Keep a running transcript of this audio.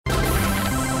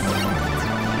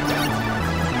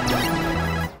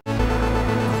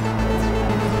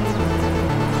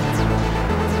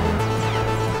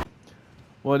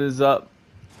What is up,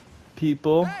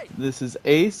 people? This is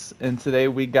Ace, and today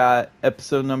we got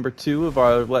episode number 2 of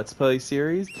our Let's Play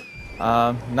series.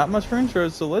 Not much for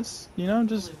intros, so let's,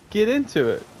 just get into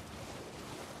it.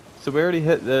 So we already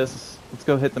hit this. Let's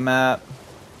go hit the map.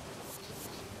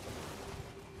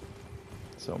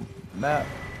 So, map.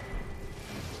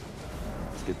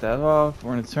 Let's get that off.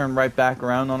 We're going to turn right back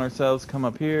around on ourselves, come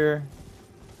up here.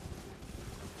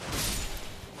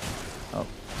 Oh.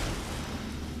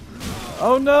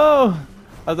 Oh no!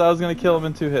 I thought I was going to kill him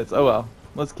in 2 hits. Oh well.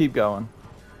 Let's keep going.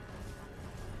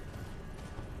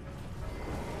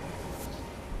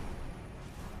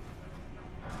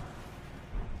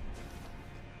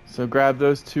 So grab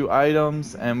those 2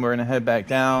 items and we're going to head back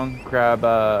down. Grab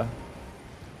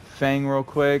Fang real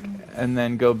quick and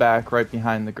then go back right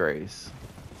behind the Grace.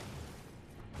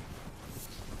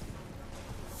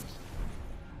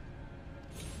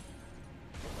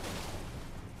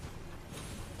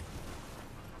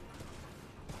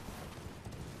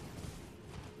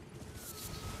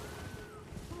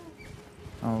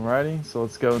 Alrighty, so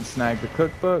let's go and snag the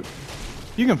cookbook.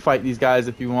 You can fight these guys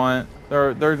if you want.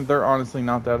 They're honestly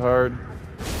not that hard.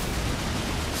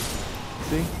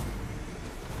 See?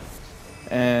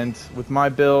 And with my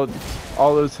build,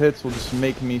 all those hits will just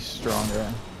make me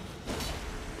stronger.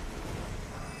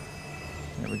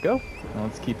 There we go. Now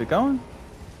let's keep it going.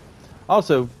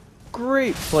 Also,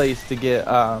 great place to get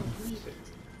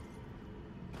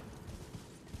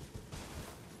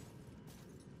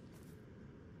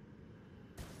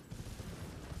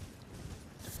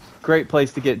great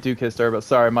place to get Duke's Turbo.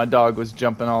 Sorry, my dog was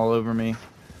jumping all over me.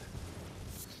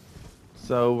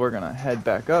 So we're gonna head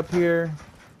back up here.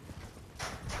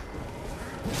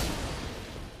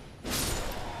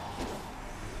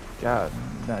 God,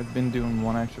 I've been doing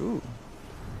one extra. Ooh.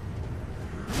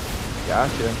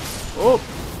 Gotcha. Oh!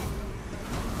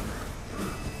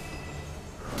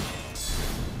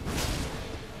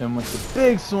 Him with the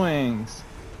big swings.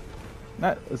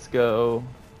 Let's go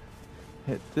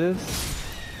hit this.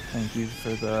 Thank you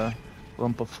for the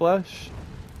lump of flesh.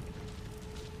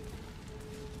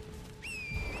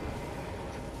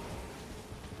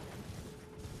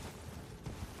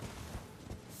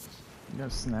 I'm gonna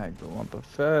snag the lump of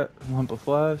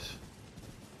flesh.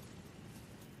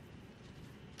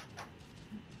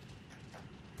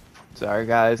 Sorry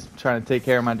guys, I'm trying to take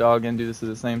care of my dog and do this at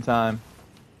the same time.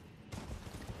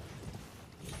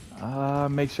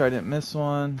 Make sure I didn't miss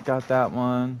one. Got that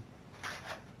one.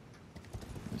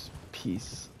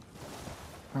 Piece.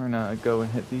 We're gonna go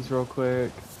and hit these real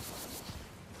quick.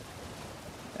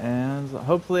 And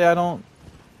hopefully I don't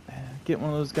get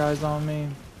one of those guys on me.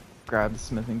 Grab the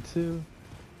smithing too.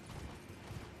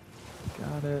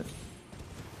 Got it.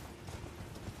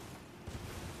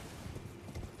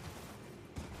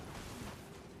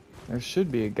 There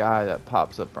should be a guy that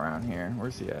pops up around here.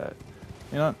 Where's he at?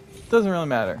 You know what? Doesn't really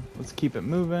matter. Let's keep it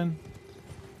moving.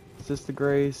 Is this the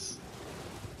Grace?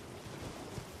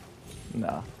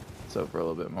 No. It's over a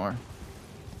little bit more.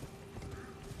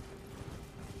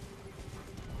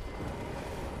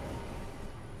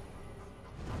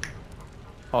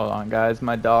 Hold on, guys.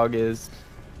 My dog is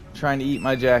trying to eat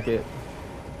my jacket.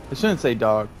 I shouldn't say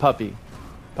dog. Puppy.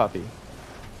 Puppy.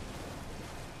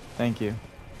 Thank you.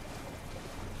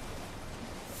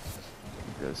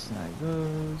 Go snag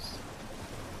those.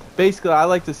 Basically, I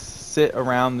like to sit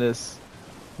around this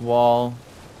wall.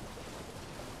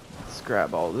 Let's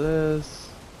grab all this.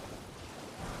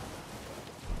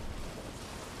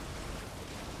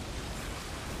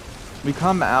 We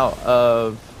come out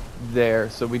of there,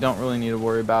 so we don't really need to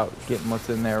worry about getting what's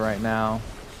in there right now.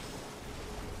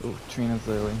 Ooh, Trina's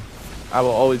lily. I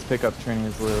will always pick up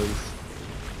Trina's lilies.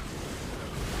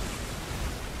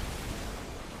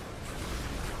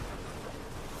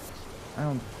 I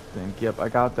don't think, yep, I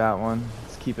got that one.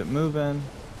 Let's keep it moving.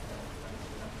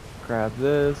 Grab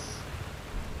this.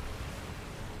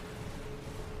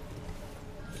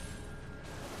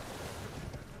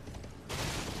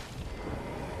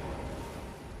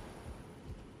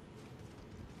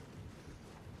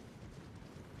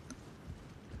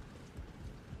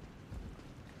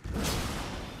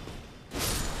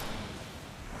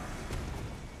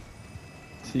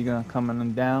 Is he gonna come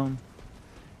in down?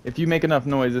 If you make enough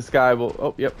noise, this guy will...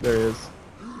 Oh, yep, there he is.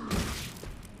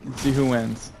 Let's see who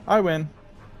wins. I win.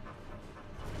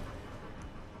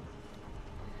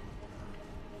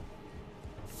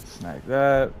 Snag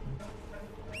that.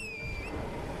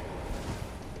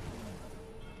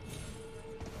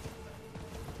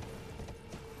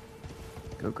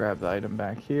 Go grab the item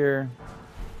back here.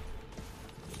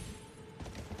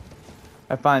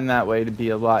 I find that way to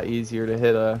be a lot easier to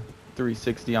hit a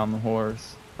 360 on the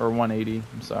horse, or 180,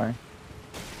 I'm sorry.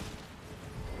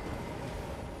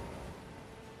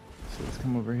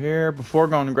 Come over here. Before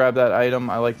going to grab that item,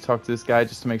 I like to talk to this guy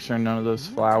just to make sure none of those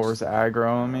flowers aggro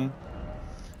on me.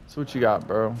 So what you got,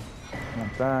 bro?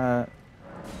 Want that.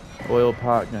 Oil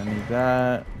pot, gonna need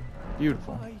that.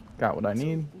 Beautiful. Got what I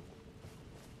need.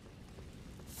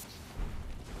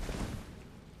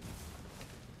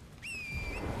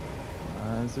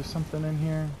 Is there something in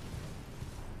here?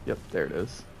 Yep, there it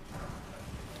is.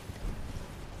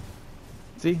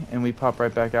 See? And we pop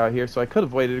right back out here. So I could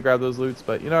have waited to grab those loots,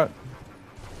 but you know what?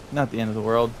 Not the end of the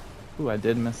world. Ooh, I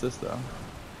did miss this though.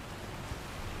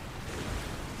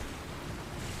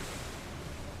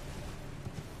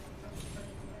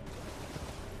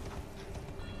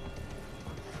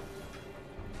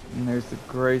 And there's the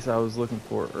grace I was looking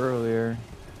for earlier.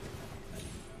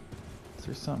 Is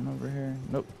there something over here?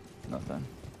 Nope, nothing.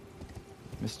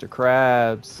 Mr.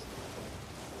 Krabs.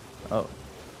 Oh.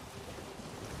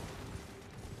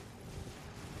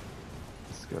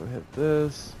 Let's go hit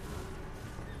this.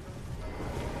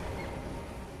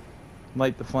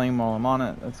 Light the flame while I'm on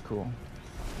it. That's cool.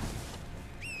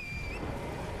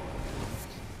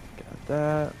 Got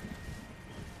that.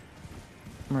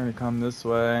 I'm gonna come this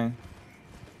way.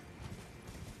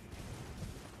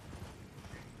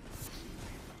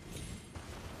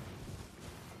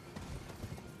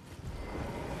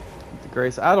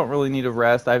 Grace, I don't really need a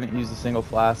rest. I haven't used a single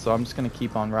flask, so I'm just gonna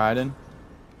keep on riding.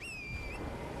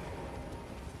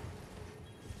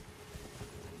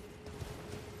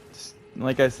 Just,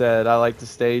 like I said, I like to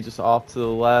stay just off to the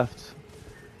left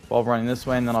while running this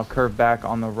way, and then I'll curve back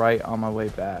on the right on my way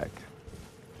back.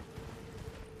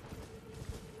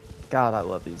 God, I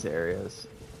love these areas.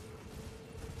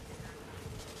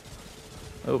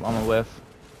 Oh, I'm a whiff.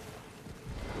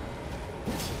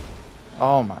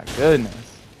 Oh my goodness.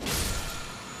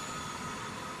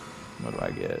 What do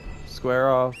I get? Square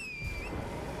off.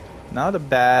 Not a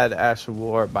bad Ash of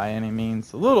War by any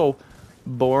means. A little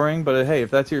boring, but hey, if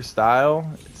that's your style,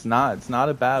 it's not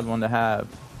a bad one to have.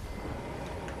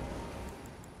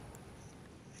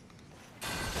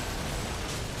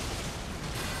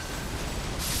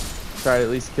 Try to at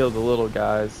least kill the little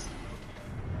guys.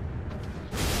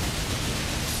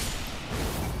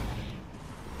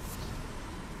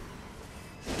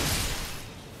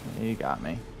 You got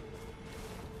me.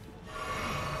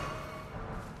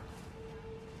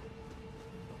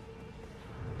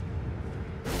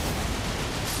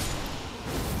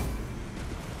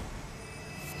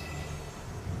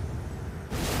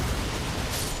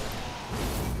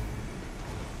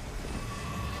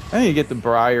 I need to get the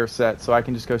Briar set so I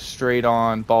can just go straight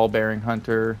on Ball-Bearing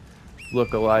Hunter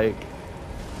look-alike.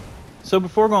 So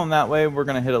before going that way, we're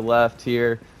going to hit a left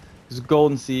here. There's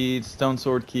Golden Seed, Stone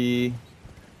Sword Key,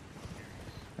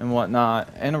 and whatnot,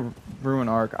 and a Ruin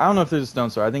Arc. I don't know if there's a Stone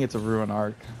Sword. I think it's a Ruin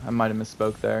Arc. I might have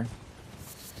misspoke there.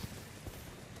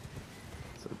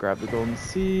 So grab the Golden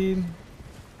Seed.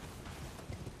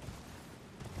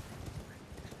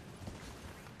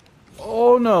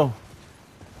 Oh no!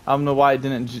 I don't know why it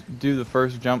didn't do the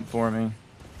first jump for me.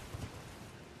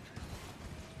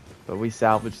 But we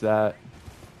salvaged that.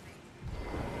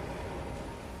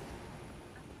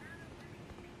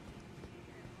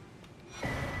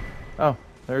 Oh,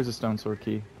 there's a Stone Sword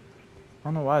Key. I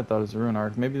don't know why I thought it was a Ruin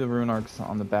Arc. Maybe the Ruin Arc's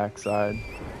on the back side.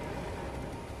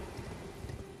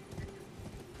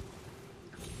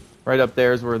 Right up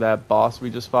there is where that boss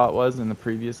we just fought was in the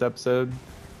previous episode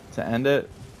to end it.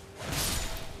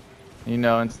 You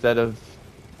know, instead of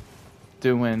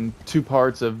doing two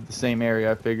parts of the same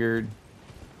area, I figured...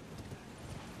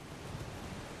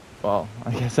 Well,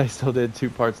 I guess I still did two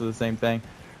parts of the same thing.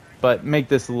 But make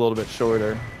this a little bit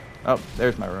shorter. Oh,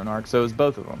 there's my Ruin Arc. So it was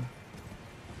both of them.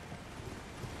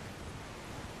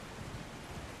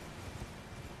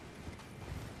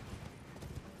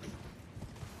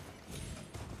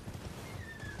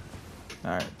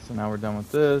 Alright, so now we're done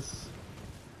with this.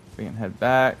 We can head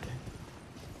back.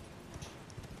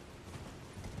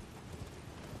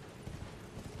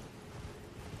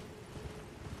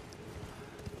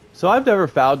 So I've never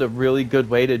found a really good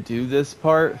way to do this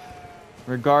part.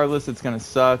 Regardless, it's gonna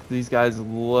suck. These guys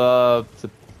love to...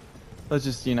 Let's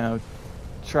just, you know,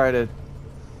 try to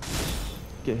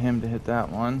get him to hit that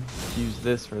one. Use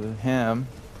this for him.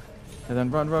 And then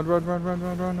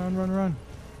run.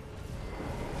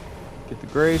 Get the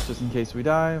grace just in case we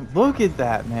die. Look at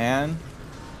that, man. You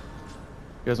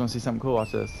guys want to see something cool?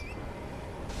 Watch this.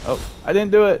 Oh, I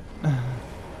didn't do it.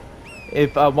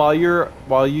 If while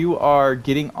you are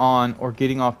getting on or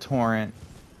getting off torrent,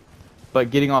 but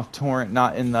getting off torrent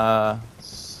not in the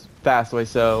fast way,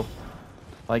 so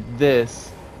like this,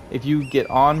 if you get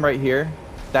on right here,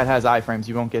 that has iframes,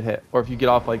 you won't get hit. Or if you get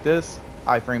off like this,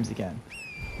 iframes again.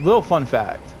 Little fun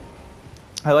fact.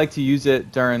 I like to use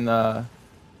it during the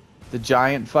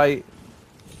giant fight,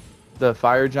 the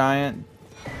fire giant,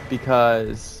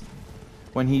 because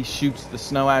when he shoots the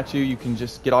snow at you, you can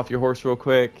just get off your horse real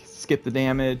quick, skip the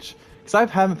damage. Because I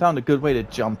haven't found a good way to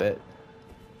jump it.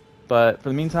 But for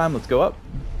the meantime, let's go up.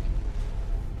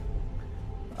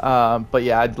 But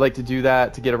yeah, I'd like to do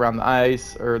that to get around the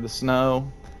ice or the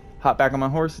snow. Hop back on my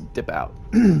horse, dip out.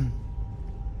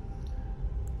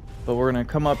 But we're going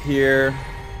to come up here.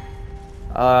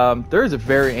 There is a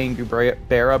very angry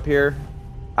bear up here.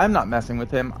 I'm not messing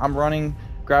with him. I'm running,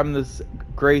 grabbing this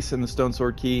Grace and the Stone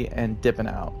Sword Key, and dipping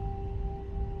out.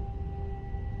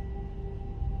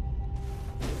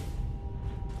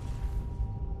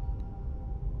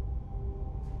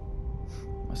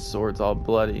 My sword's all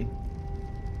bloody.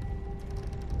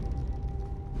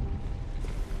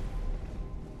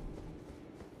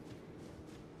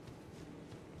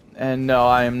 And no,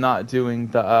 I am not doing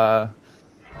the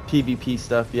PvP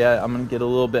stuff yet. I'm gonna get a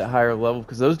little bit higher level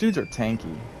because those dudes are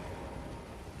tanky.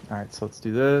 Alright, so let's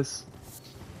do this.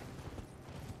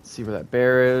 Let's see where that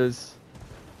bear is.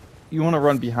 You want to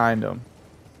run behind him.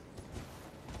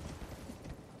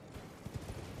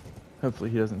 Hopefully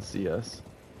he doesn't see us.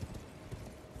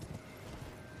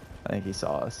 I think he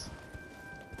saw us.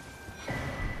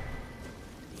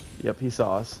 Yep, he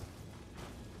saw us.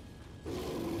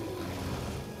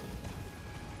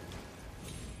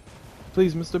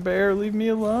 Please, Mr. Bear, leave me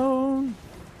alone.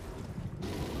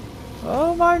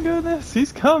 Oh my goodness,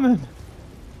 he's coming.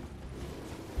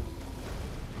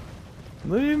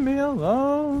 Leave me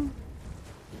alone.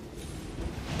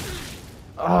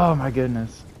 Oh my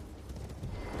goodness.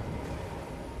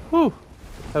 Whew.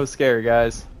 That was scary,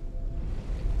 guys.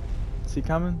 Is he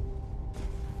coming?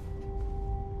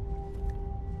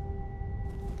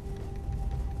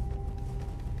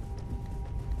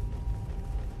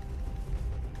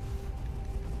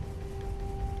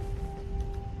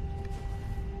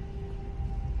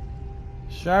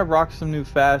 Should I rock some new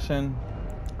fashion?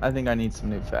 I think I need some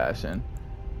new fashion.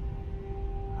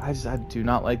 I do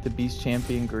not like the Beast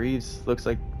Champion Greaves. Looks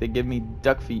like they give me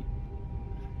duck feet.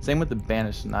 Same with the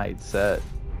Banished Knight set.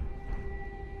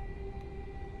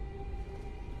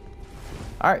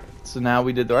 Alright, so now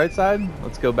we did the right side.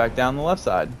 Let's go back down the left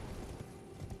side.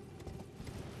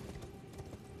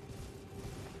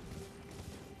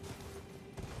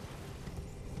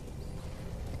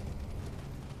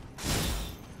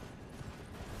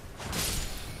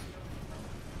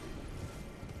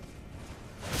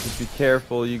 Just be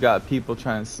careful, you got people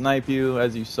trying to snipe you,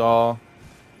 as you saw.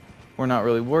 We're not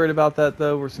really worried about that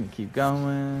though. We're just gonna keep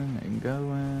going and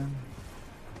going.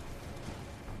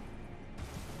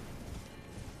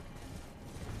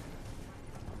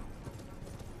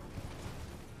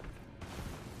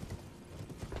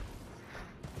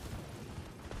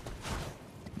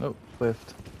 Oh,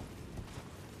 whiffed.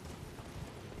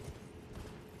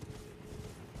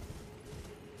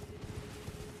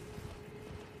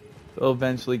 We'll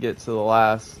eventually get to the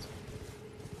last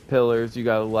pillars you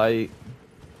gotta light.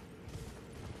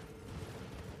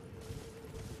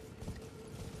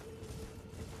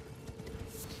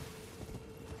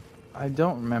 I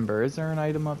don't remember. Is there an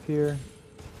item up here?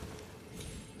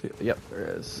 Yep,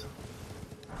 there is.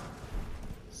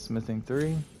 Smithing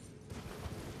 3.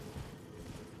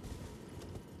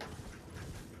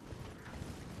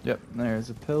 Yep, there's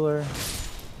a pillar.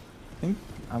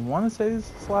 I want to say this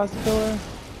is the last pillar.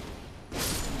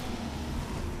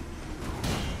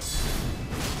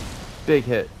 Big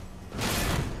hit.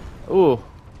 Ooh.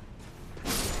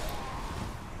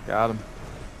 Got him.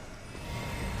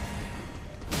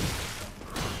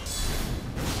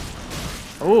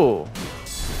 Oh.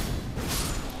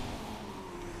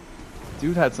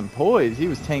 Dude had some poise. He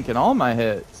was tanking all my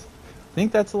hits.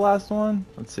 Think that's the last one?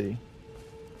 Let's see.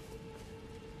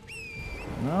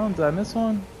 No, did I miss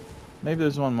one? Maybe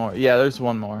there's one more. Yeah, there's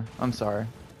one more. I'm sorry.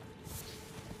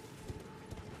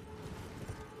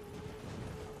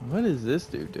 What is this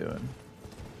dude doing?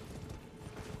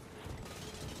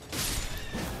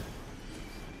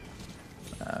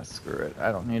 Ah, screw it.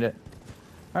 I don't need it.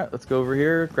 Alright, let's go over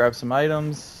here, grab some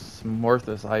items. Some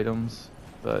worthless items,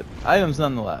 but items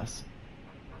nonetheless.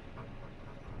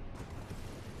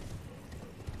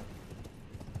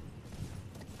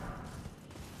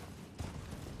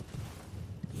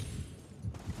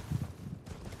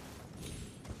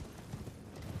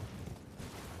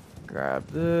 Grab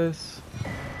this.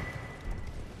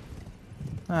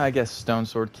 I guess stone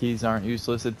sword keys aren't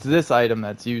useless. It's this item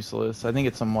that's useless. I think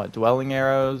it's some, what, dwelling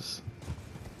arrows?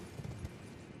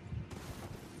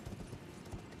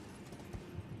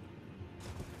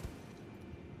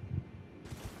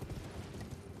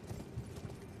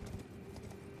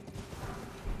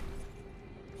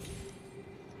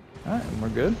 Alright, and we're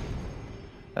good.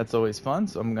 That's always fun,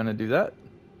 so I'm gonna do that.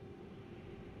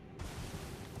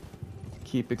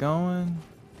 Keep it going.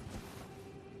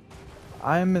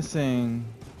 I am missing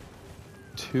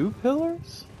 2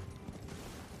 pillars?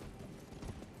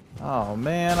 Oh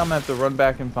man, I'm gonna have to run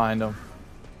back and find them.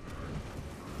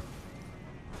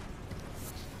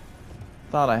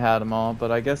 Thought I had them all,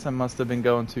 but I guess I must have been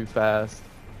going too fast.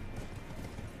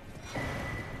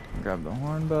 Grab the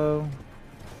horn bow.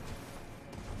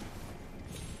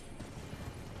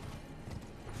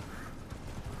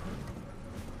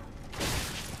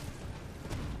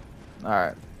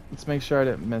 Alright, let's make sure I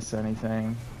didn't miss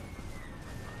anything.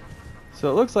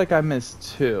 So it looks like I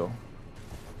missed 2.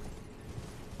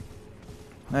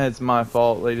 It's my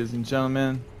fault, ladies and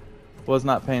gentlemen. Was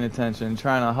not paying attention,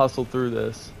 trying to hustle through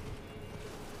this.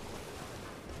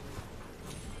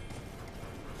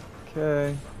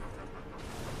 Okay.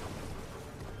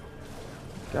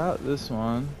 Got this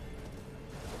one.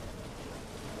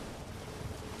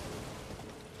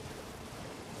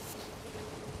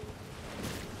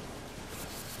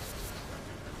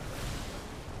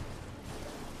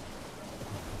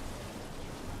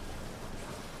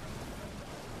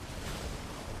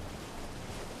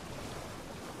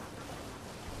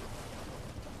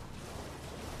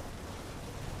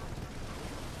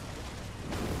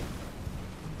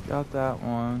 Got that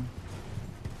one.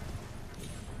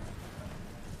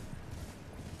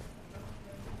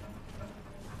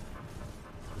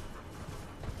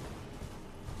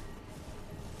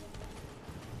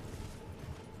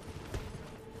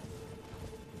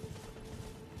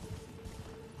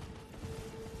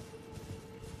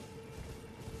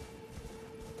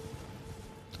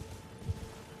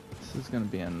 This is gonna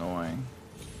be annoying.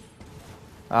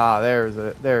 Ah, there's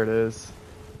it. There it is.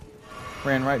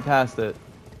 Ran right past it.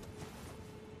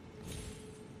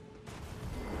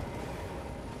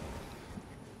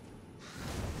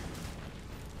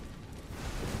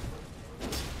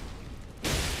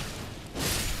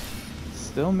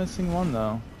 Still missing one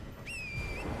though.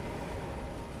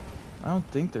 I don't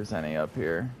think there's any up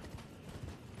here.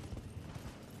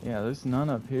 Yeah, there's none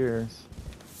up here.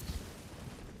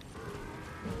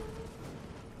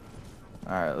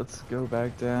 Alright, let's go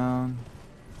back down.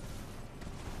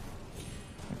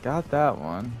 I got that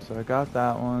one, so I got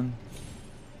that one.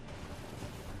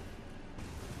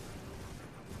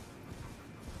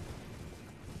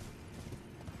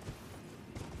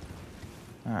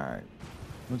 Alright,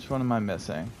 which one am I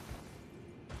missing?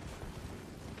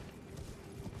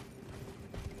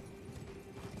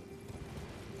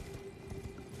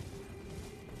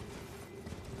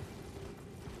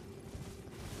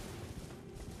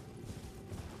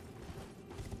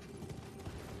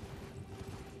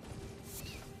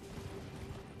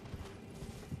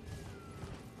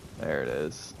 There it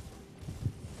is.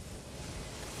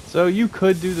 So you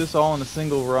could do this all in a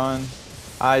single run.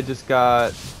 I just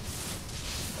got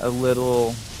a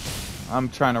little... I'm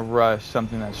trying to rush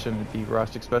something that shouldn't be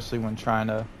rushed, especially when trying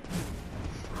to...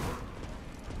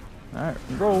 Alright,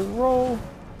 roll.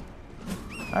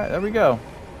 Alright, there we go.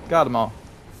 Got them all.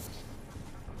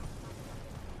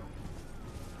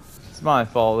 It's my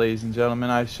fault, ladies and gentlemen.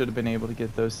 I should have been able to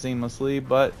get those seamlessly,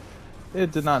 but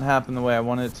it did not happen the way I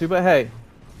wanted it to. But hey,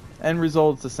 end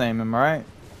result's the same, am I right?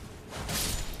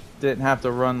 Didn't have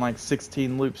to run like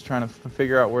 16 loops trying to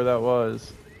figure out where that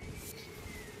was.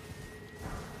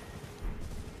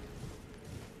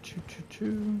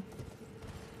 Choo.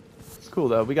 It's cool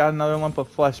though. We got another lump of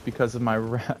flesh because of my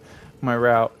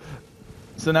route.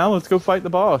 So now let's go fight the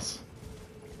boss.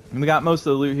 And we got most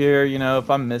of the loot here. You know, if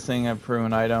I'm missing a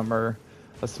prune item or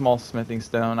a small smithing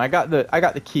stone, I got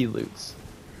the key loots.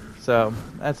 So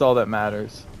that's all that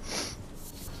matters.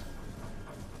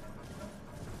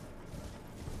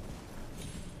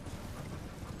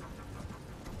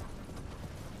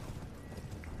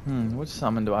 Which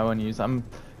summon do I want to use?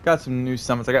 Got some new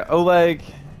summons. I got Oleg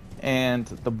and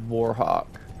the Warhawk.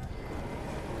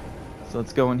 So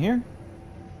let's go in here.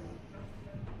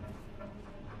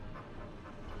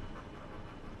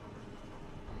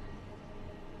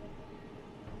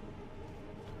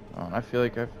 Oh, and I feel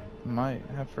like I might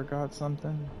have forgot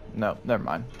something. No, never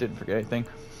mind. Didn't forget anything.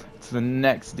 It's the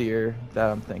next deer that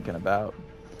I'm thinking about.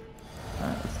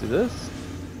 Alright, let's do this.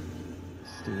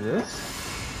 Let's do this.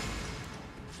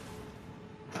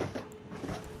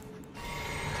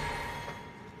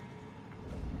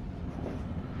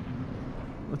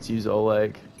 Let's use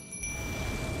Oleg.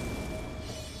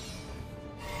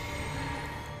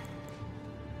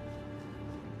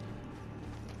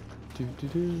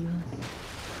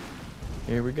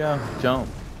 Here we go. Jump.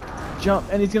 Jump.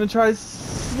 And he's going to try to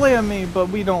slam me, but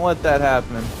we don't let that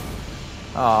happen.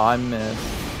 Oh, I missed.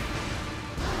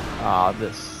 Ah,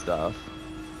 this stuff.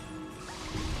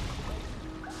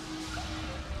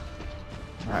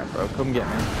 Alright, bro, come get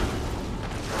me.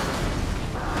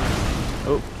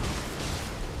 Oh.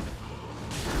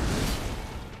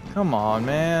 Come on,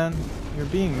 man. You're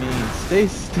being mean. Stay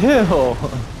still.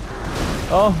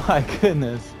 Oh my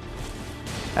goodness.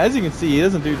 As you can see, he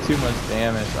doesn't do too much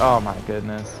damage. Oh my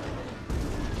goodness.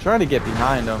 I'm trying to get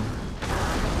behind him.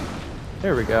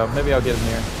 There we go. Maybe I'll get him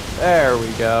here. There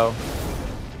we go.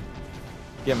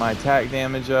 Get my attack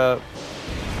damage up.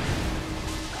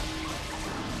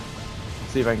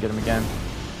 See if I can get him again.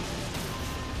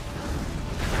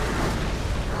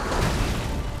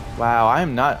 Wow,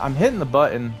 I'm hitting the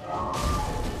button,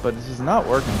 but this is not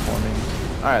working for me.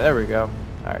 Alright, there we go.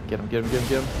 Alright, get him, get him, get him,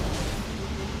 get him.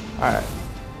 Alright.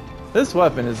 This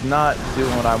weapon is not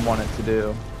doing what I want it to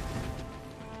do.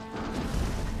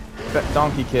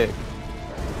 Donkey kick.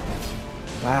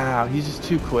 Wow, he's just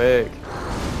too quick.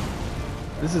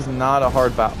 This is not a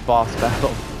hard boss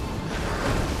battle.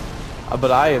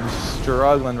 But I am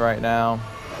struggling right now.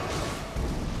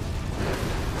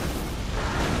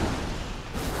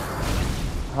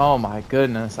 Oh my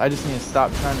goodness. I just need to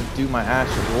stop trying to do my Ash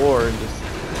of War and just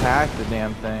attack the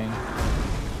damn thing.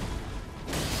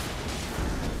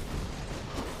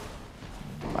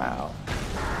 Wow.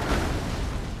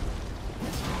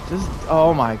 Just,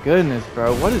 oh my goodness,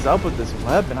 bro. What is up with this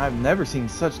weapon? I've never seen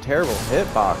such terrible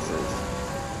hitboxes.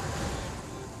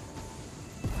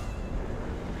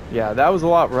 Yeah, that was a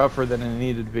lot rougher than it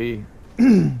needed to be.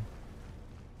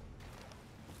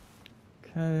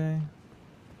 Okay.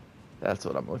 That's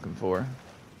what I'm looking for.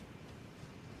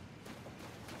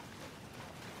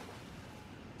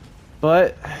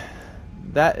 But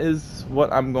that is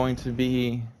what I'm going to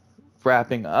be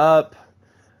wrapping up.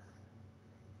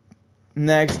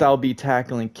 Next, I'll be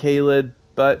tackling Caleb,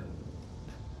 but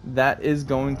that is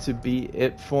going to be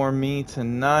it for me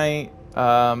tonight.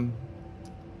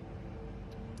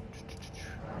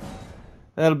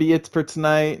 That'll be it for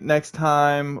tonight. Next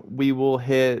time, we will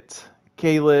hit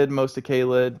Caelid, most of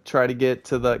Caelid, try to get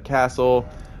to the castle,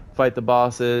 fight the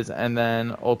bosses, and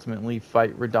then ultimately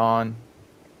fight Radon.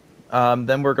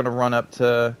 Then we're going to run up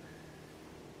to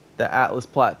the Atlas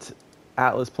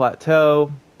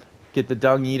Plateau, get the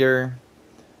Dung Eater,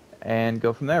 and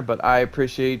go from there. But I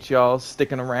appreciate y'all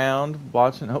sticking around,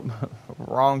 watching. Oh,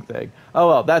 wrong thing. Oh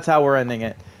well, that's how we're ending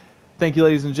it. Thank you,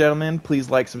 ladies and gentlemen. Please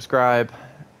like, subscribe,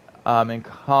 and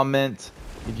comment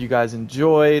if you guys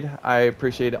enjoyed. I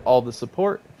appreciate all the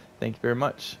support. Thank you very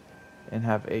much, and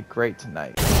have a great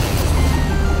night.